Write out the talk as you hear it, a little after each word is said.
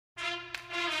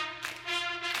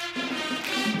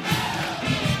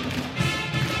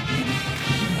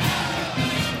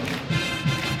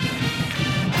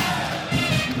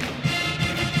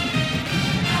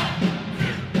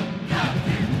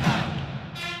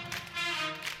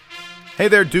Hey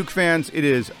there, Duke fans. It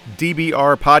is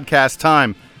DBR podcast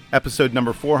time, episode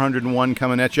number 401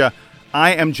 coming at you.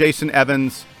 I am Jason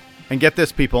Evans, and get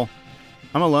this, people,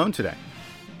 I'm alone today.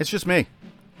 It's just me.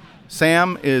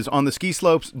 Sam is on the ski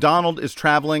slopes. Donald is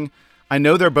traveling. I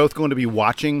know they're both going to be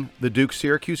watching the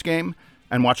Duke-Syracuse game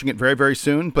and watching it very, very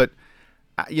soon, but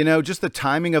you know, just the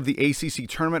timing of the ACC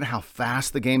tournament, how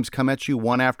fast the games come at you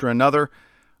one after another,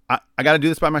 I got to do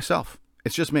this by myself.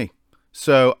 It's just me.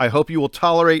 So I hope you will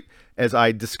tolerate as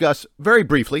I discuss very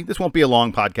briefly. This won't be a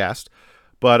long podcast,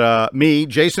 but me,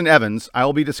 Jason Evans, I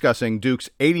will be discussing Duke's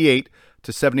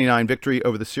 88-79 victory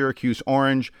over the Syracuse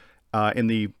Orange in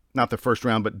the, not the first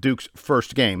round, but Duke's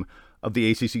first game of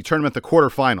the ACC tournament, the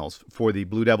quarterfinals for the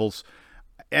Blue Devils.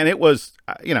 And it was,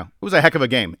 it was a heck of a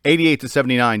game.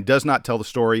 88-79 does not tell the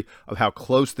story of how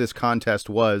close this contest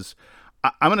was.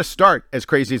 I'm going to start, as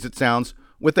crazy as it sounds,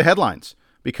 with the headlines.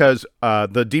 Because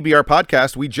the DBR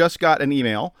podcast, we just got an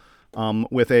email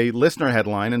with a listener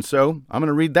headline, and so I'm going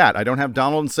to read that. I don't have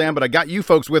Donald and Sam, but I got you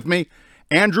folks with me.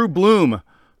 Andrew Bloom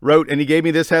wrote, and he gave me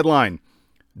this headline: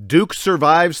 Duke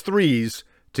survives threes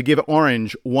to give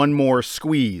Orange one more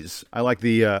squeeze. I like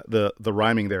the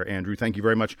rhyming there, Andrew. Thank you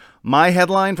very much. My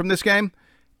headline from this game: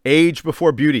 age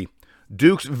before beauty.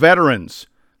 Duke's veterans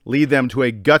lead them to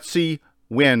a gutsy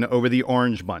win over the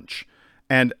Orange Bunch.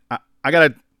 And I got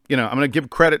to... I'm going to give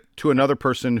credit to another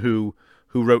person who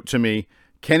wrote to me,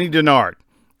 Kenny Denard.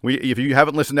 If you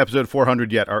haven't listened to episode 400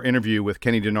 yet, our interview with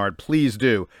Kenny Denard, please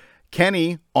do.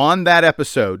 Kenny, on that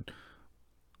episode,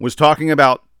 was talking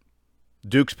about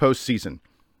Duke's postseason,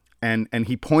 and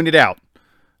he pointed out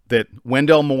that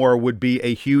Wendell Moore would be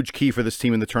a huge key for this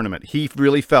team in the tournament. He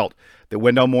really felt that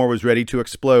Wendell Moore was ready to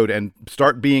explode and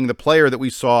start being the player that we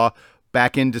saw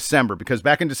back in December, because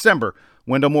back in December,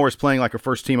 Wendell Moore is playing like a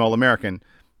first-team All-American.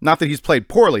 Not that he's played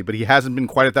poorly, but he hasn't been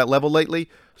quite at that level lately.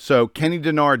 So Kenny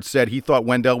Denard said he thought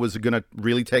Wendell was going to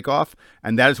really take off,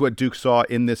 and that is what Duke saw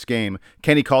in this game.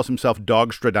 Kenny calls himself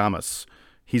Dogstradamus.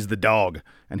 He's the dog,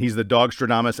 and he's the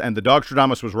Dogstradamus, and the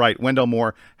Dogstradamus was right. Wendell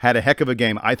Moore had a heck of a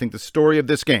game. I think the story of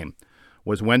this game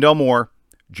was Wendell Moore,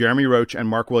 Jeremy Roach, and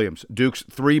Mark Williams, Duke's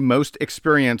three most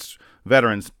experienced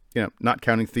veterans, not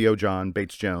counting Theo John,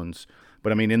 Bates Jones,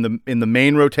 but I mean in the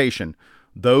main rotation.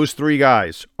 Those three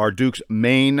guys are Duke's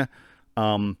main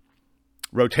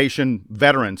rotation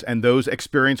veterans, and those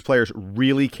experienced players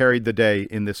really carried the day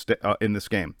in this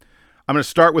game. I'm going to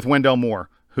start with Wendell Moore,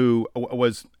 who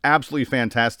was absolutely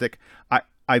fantastic.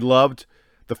 I loved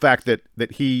the fact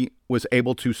that he was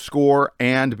able to score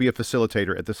and be a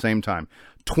facilitator at the same time.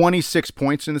 26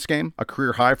 points in this game, a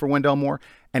career high for Wendell Moore,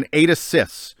 and 8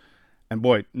 assists. And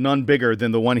boy, none bigger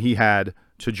than the one he had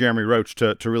to Jeremy Roach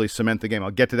to really cement the game.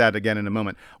 I'll get to that again in a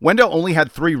moment. Wendell only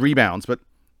had 3 rebounds, but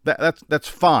that's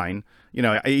fine.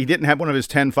 He didn't have one of his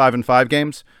 10 5-and-5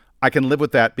 games. I can live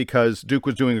with that because Duke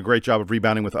was doing a great job of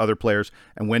rebounding with other players,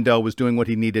 and Wendell was doing what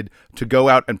he needed to go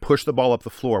out and push the ball up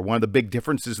the floor. One of the big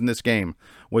differences in this game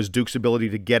was Duke's ability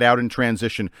to get out in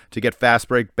transition, to get fast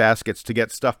break baskets, to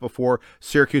get stuff before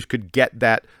Syracuse could get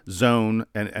that zone.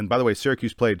 And by the way,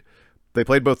 Syracuse played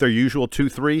both their usual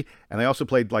 2-3, and they also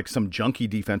played like some junky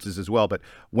defenses as well. But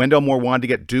Wendell Moore wanted to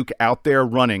get Duke out there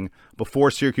running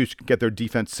before Syracuse could get their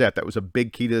defense set. That was a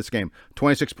big key to this game.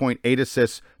 26 points, 8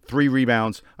 assists, 3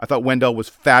 rebounds. I thought Wendell was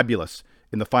fabulous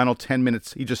in the final 10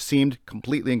 minutes. He just seemed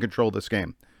completely in control of this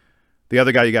game. The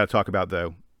other guy you got to talk about,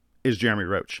 though, is Jeremy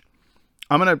Roach.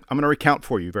 I'm gonna recount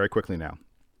for you very quickly now.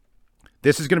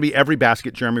 This is going to be every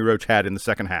basket Jeremy Roach had in the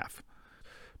second half,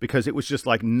 because it was just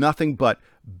like nothing but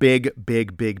big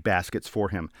baskets for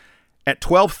him. At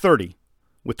 12:30,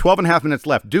 with 12 and a half minutes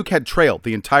left, Duke had trailed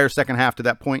the entire second half to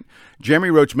that point. Jeremy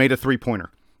Roach made a three-pointer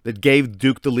that gave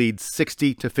Duke the lead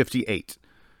 60-58.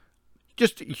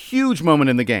 Just a huge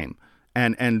moment in the game.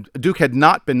 And Duke had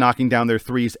not been knocking down their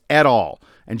threes at all.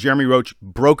 And Jeremy Roach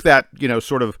broke that,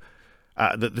 sort of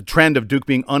the trend of Duke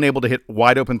being unable to hit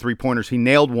wide-open three-pointers. He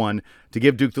nailed one to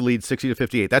give Duke the lead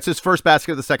 60-58. That's his first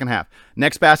basket of the second half.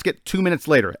 Next basket, 2 minutes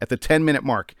later, at the 10-minute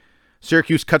mark,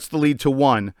 Syracuse cuts the lead to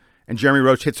 1, and Jeremy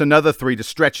Roach hits another 3 to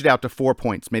stretch it out to 4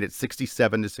 points, made it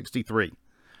 67-63.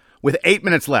 With 8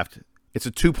 minutes left, it's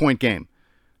a 2-point game.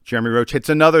 Jeremy Roach hits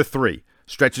another 3,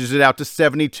 stretches it out to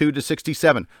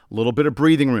 72-67. A little bit of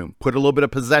breathing room, put a little bit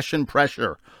of possession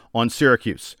pressure on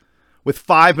Syracuse. With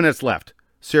 5 minutes left,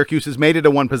 Syracuse has made it a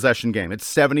one-possession game. It's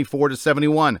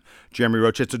 74-71. Jeremy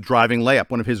Roach hits a driving layup,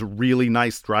 one of his really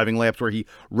nice driving layups where he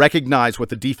recognized what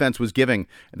the defense was giving,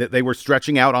 that they were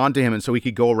stretching out onto him, and so he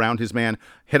could go around his man,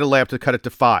 hit a layup to cut it to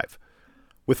 5.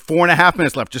 With 4.5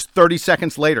 minutes left, just 30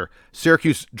 seconds later,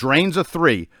 Syracuse drains a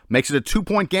 3, makes it a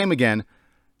 2-point game again,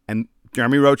 and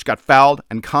Jeremy Roach got fouled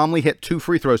and calmly hit 2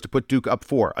 free throws to put Duke up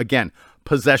 4. Again,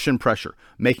 possession pressure,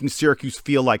 making Syracuse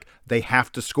feel like they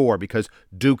have to score because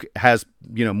Duke has,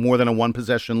 more than a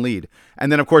 1-possession lead.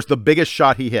 And then, of course, the biggest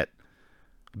shot he hit,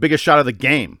 the biggest shot of the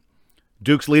game.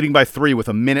 Duke's leading by 3 with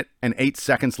 1 minute and 8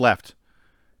 seconds left.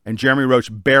 And Jeremy Roach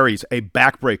buries a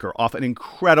backbreaker off an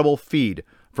incredible feed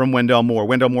from Wendell Moore.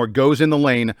 Wendell Moore goes in the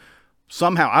lane.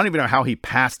 Somehow, I don't even know how he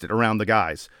passed it around the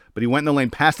guys, but he went in the lane,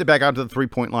 passed it back out to the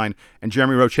three-point line, and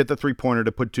Jeremy Roach hit the three-pointer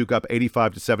to put Duke up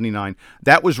 85-79.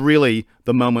 That was really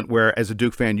the moment where, as a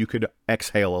Duke fan, you could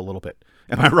exhale a little bit.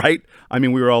 Am I right? I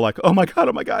mean, we were all like, oh my God,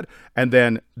 oh my God. And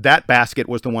then that basket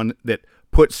was the one that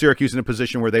put Syracuse in a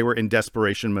position where they were in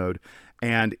desperation mode.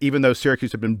 And even though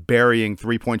Syracuse had been burying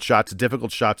three-point shots,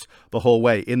 difficult shots the whole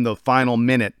way, in the final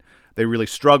minute, they really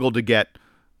struggled to get,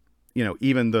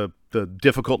 even the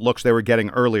difficult looks they were getting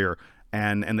earlier,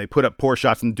 and they put up poor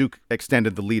shots, and Duke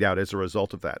extended the lead out as a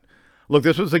result of that. Look,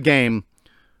 this was a game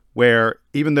where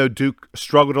even though Duke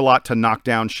struggled a lot to knock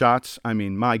down shots, I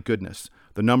mean, my goodness,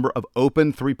 the number of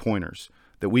open three-pointers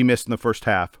that we missed in the first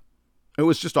half, it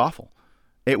was just awful.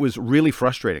 It was really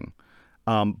frustrating.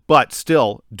 But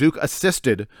still, Duke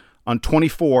assisted on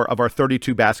 24 of our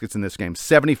 32 baskets in this game.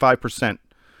 75%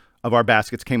 of our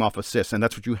baskets came off assists, and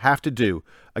that's what you have to do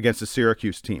against a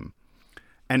Syracuse team.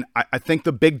 And I think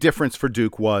the big difference for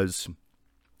Duke was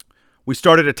we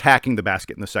started attacking the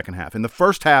basket in the second half. In the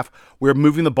first half, we were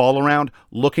moving the ball around,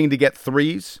 looking to get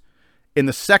threes. In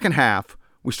the second half,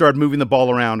 we started moving the ball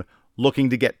around, looking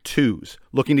to get twos,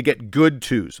 looking to get good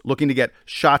twos, looking to get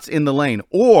shots in the lane,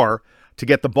 or to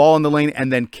get the ball in the lane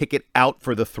and then kick it out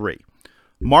for the three.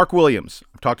 Mark Williams,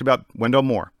 I've talked about Wendell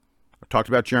Moore. I've talked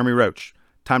about Jeremy Roach.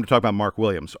 Time to talk about Mark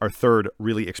Williams, our third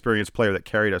really experienced player that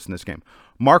carried us in this game.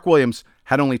 Mark Williams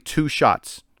had only 2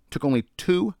 shots, took only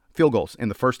 2 field goals in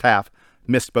the first half,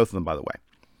 missed both of them, by the way.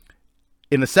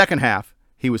 In the second half,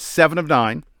 he was 7 of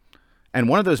 9, and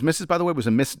one of those misses, by the way, was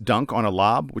a missed dunk on a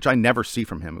lob, which I never see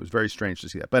from him. It was very strange to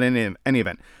see that. But in any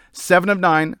event, 7 of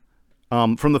 9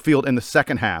 from the field in the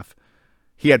second half.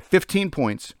 He had 15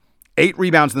 points, 8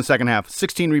 rebounds in the second half,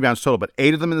 16 rebounds total, but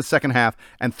 8 of them in the second half,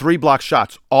 and 3 blocked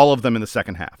shots, all of them in the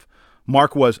second half.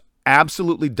 Mark was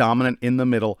absolutely dominant in the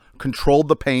middle, controlled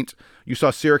the paint. You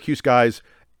saw Syracuse guys,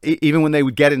 even when they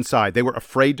would get inside, they were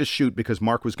afraid to shoot because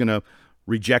Mark was going to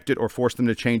reject it or force them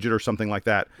to change it or something like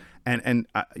that. And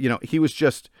he was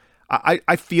just,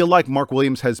 I feel like Mark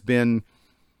Williams has been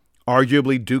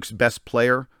arguably Duke's best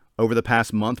player over the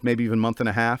past month, maybe even month and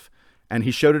a half. And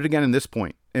he showed it again in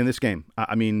this game.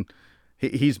 I mean,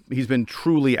 he's been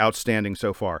truly outstanding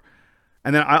so far.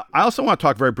 And then I also want to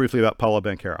talk very briefly about Paolo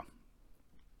Banchero.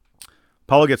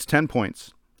 Paolo gets 10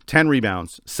 points, 10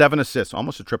 rebounds, 7 assists,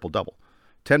 almost a triple-double.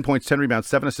 10 points, 10 rebounds,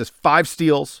 7 assists, 5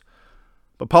 steals.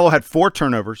 But Paolo had 4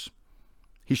 turnovers.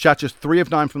 He shot just 3 of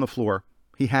 9 from the floor.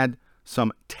 He had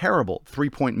some terrible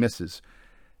three-point misses.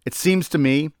 It seems to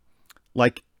me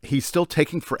like he's still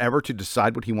taking forever to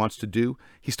decide what he wants to do.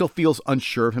 He still feels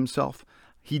unsure of himself.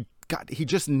 He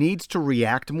just needs to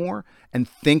react more and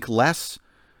think less.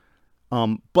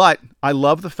 But I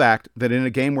love the fact that in a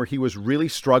game where he was really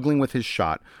struggling with his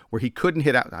shot, where he couldn't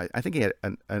hit out, I think he had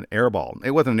an air ball.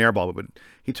 It wasn't an air ball, but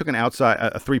he took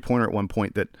a three-pointer at one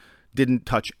point that didn't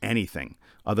touch anything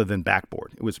other than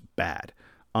backboard. It was bad.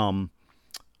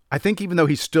 I think even though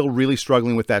he's still really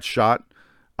struggling with that shot,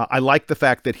 I like the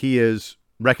fact that he is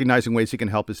recognizing ways he can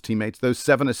help his teammates. Those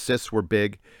 7 assists were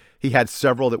big. He had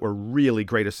several that were really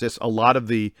great assists. A lot of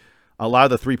the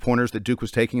three-pointers that Duke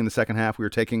was taking in the second half, we were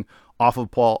taking off of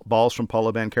balls from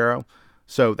Paolo Banchero.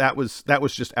 So that was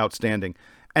just outstanding.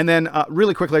 And then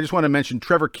really quickly, I just want to mention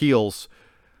Trevor Keels.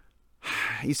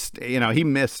 He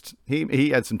missed. He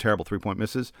had some terrible three-point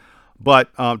misses,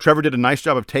 but Trevor did a nice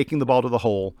job of taking the ball to the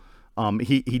hole.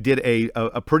 He did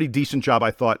a pretty decent job,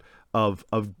 I thought, of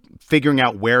figuring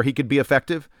out where he could be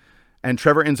effective. And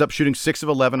Trevor ends up shooting 6 of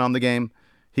 11 on the game.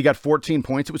 He got 14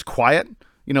 points. It was quiet.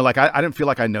 I didn't feel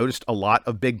like I noticed a lot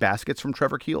of big baskets from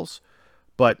Trevor Keels,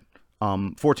 but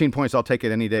 14 points, I'll take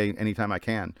it any day, anytime I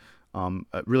can.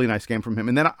 A really nice game from him.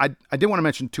 And then I did want to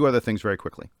mention 2 other things very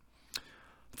quickly.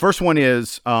 First one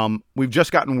is we've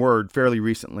just gotten word fairly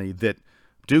recently that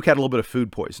Duke had a little bit of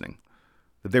food poisoning,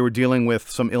 that they were dealing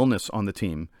with some illness on the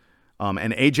team.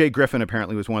 And A.J. Griffin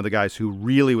apparently was one of the guys who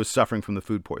really was suffering from the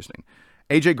food poisoning.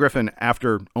 A.J. Griffin,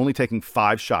 after only taking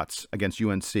 5 shots against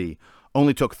UNC,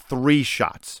 only took 3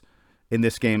 shots in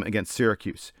this game against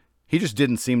Syracuse. He just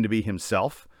didn't seem to be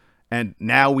himself. And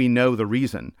now we know the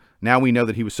reason. Now we know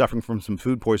that he was suffering from some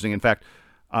food poisoning. In fact,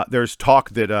 there's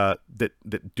talk that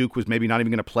Duke was maybe not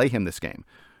even going to play him this game.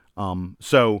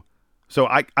 So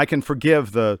I can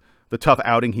forgive the the tough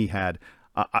outing he had.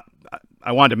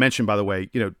 I wanted to mention, by the way,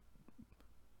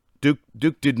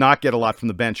 Duke did not get a lot from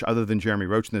the bench other than Jeremy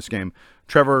Roach in this game.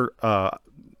 Theo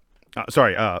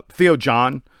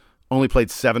John only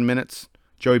played 7 minutes.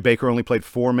 Joey Baker only played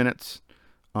 4 minutes.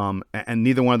 And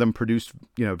neither one of them produced,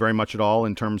 very much at all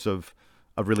in terms of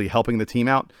really helping the team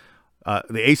out.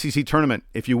 The ACC tournament,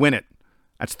 if you win it,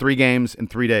 that's 3 games in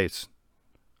 3 days.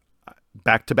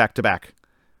 Back to back to back.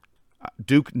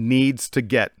 Duke needs to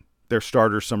get their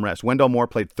starters some rest. Wendell Moore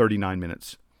played 39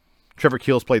 minutes. Trevor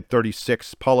Keels played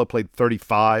 36. Paulo played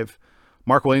 35.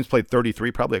 Mark Williams played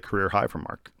 33, probably a career high for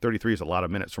Mark. 33 is a lot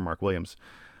of minutes for Mark Williams.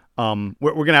 We're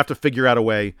going to have to figure out a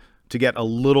way to get a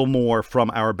little more from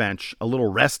our bench, a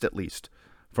little rest at least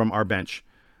from our bench,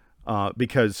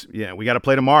 because we got to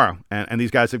play tomorrow, and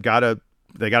these guys got to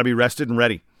be rested and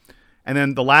ready. And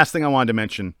then the last thing I wanted to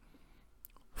mention,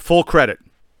 full credit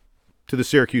to the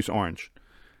Syracuse Orange.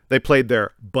 They played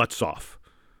their butts off.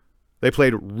 They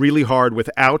played really hard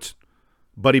without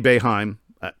Buddy Boeheim,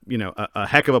 a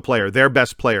heck of a player, their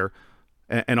best player,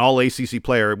 an all-ACC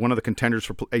player, one of the contenders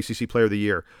for ACC Player of the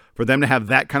Year. For them to have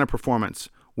that kind of performance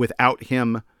without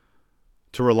him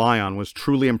to rely on was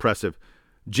truly impressive.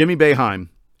 Jimmy Boeheim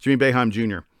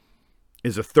Jr.,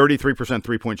 is a 33%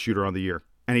 three-point shooter on the year,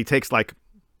 and he takes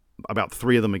about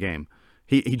 3 of them a game.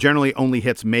 He generally only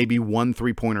hits maybe 1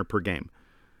 3-pointer per game.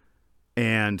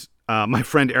 And my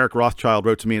friend Eric Rothschild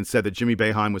wrote to me and said that Jimmy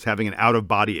Boeheim was having an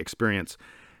out-of-body experience.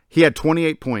 He had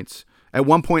 28 points. At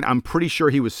one point, I'm pretty sure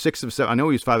he was 6 of 7. I know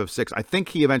he was 5 of 6. I think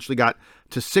he eventually got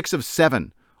to 6 of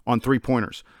 7 on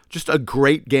 3-pointers. Just a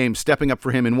great game, stepping up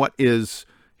for him in what is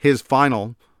his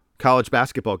final college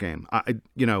basketball game.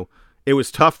 It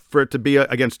was tough for it to be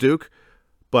against Duke,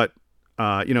 but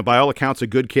by all accounts, a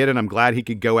good kid, and I'm glad he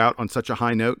could go out on such a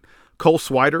high note. Cole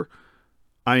Swider,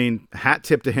 hat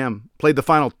tip to him. Played the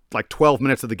final 12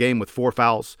 minutes of the game with 4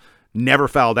 fouls, never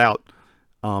fouled out,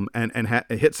 and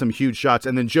hit some huge shots.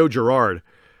 And then Joe Girard.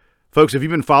 Folks, if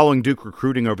you've been following Duke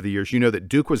recruiting over the years, you know that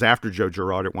Duke was after Joe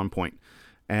Girard at one point.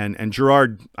 And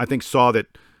Girard, I think, saw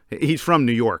that he's from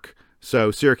New York,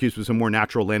 so Syracuse was a more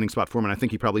natural landing spot for him, and I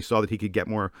think he probably saw that he could get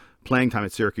more playing time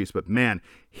at Syracuse. But, man,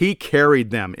 he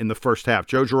carried them in the first half.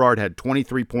 Joe Girard had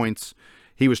 23 points.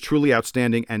 He was truly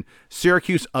outstanding, and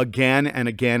Syracuse again and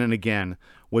again and again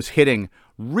was hitting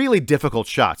really difficult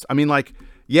shots.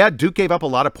 Duke gave up a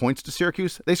lot of points to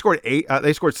Syracuse. They scored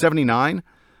 79,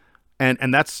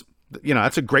 and that's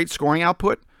a great scoring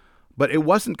output. But it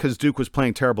wasn't because Duke was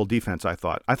playing terrible defense, I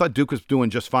thought. I thought Duke was doing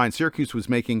just fine. Syracuse was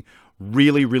making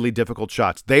really, really difficult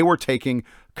shots. They were taking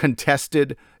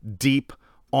contested, deep,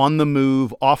 on the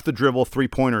move, off the dribble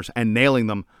 3-pointers and nailing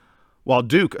them, while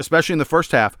Duke, especially in the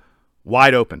first half,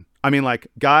 wide open.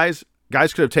 Guys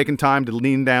could have taken time to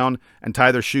lean down and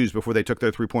tie their shoes before they took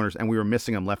their 3-pointers, and we were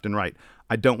missing them left and right.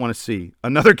 I don't want to see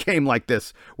another game like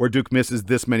this where Duke misses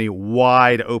this many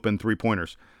wide open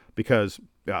 3-pointers, because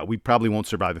we probably won't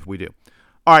survive if we do.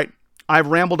 All right, I've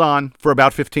rambled on for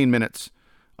about 15 minutes.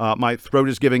 My throat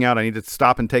is giving out. I need to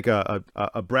stop and take a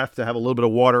breath to have a little bit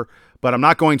of water, but I'm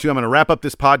not going to. I'm going to wrap up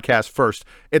this podcast first.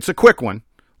 It's a quick one.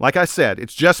 Like I said,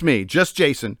 it's just me, just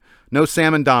Jason, no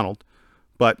Sam and Donald,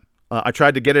 but I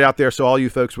tried to get it out there so all you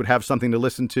folks would have something to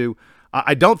listen to.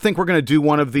 I don't think we're going to do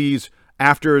one of these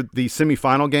after the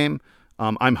semifinal game.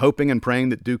 I'm hoping and praying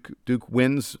that Duke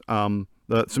wins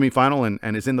the semifinal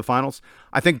and is in the finals.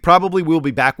 I think probably we'll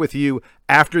be back with you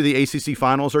after the ACC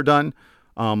finals are done,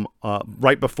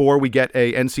 right before we get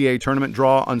a NCAA tournament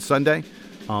draw on Sunday.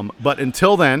 But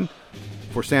until then,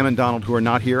 for Sam and Donald who are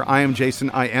not here, I am Jason.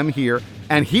 I am here.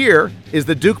 And here is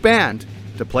the Duke Band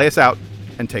to play us out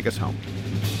and take us home.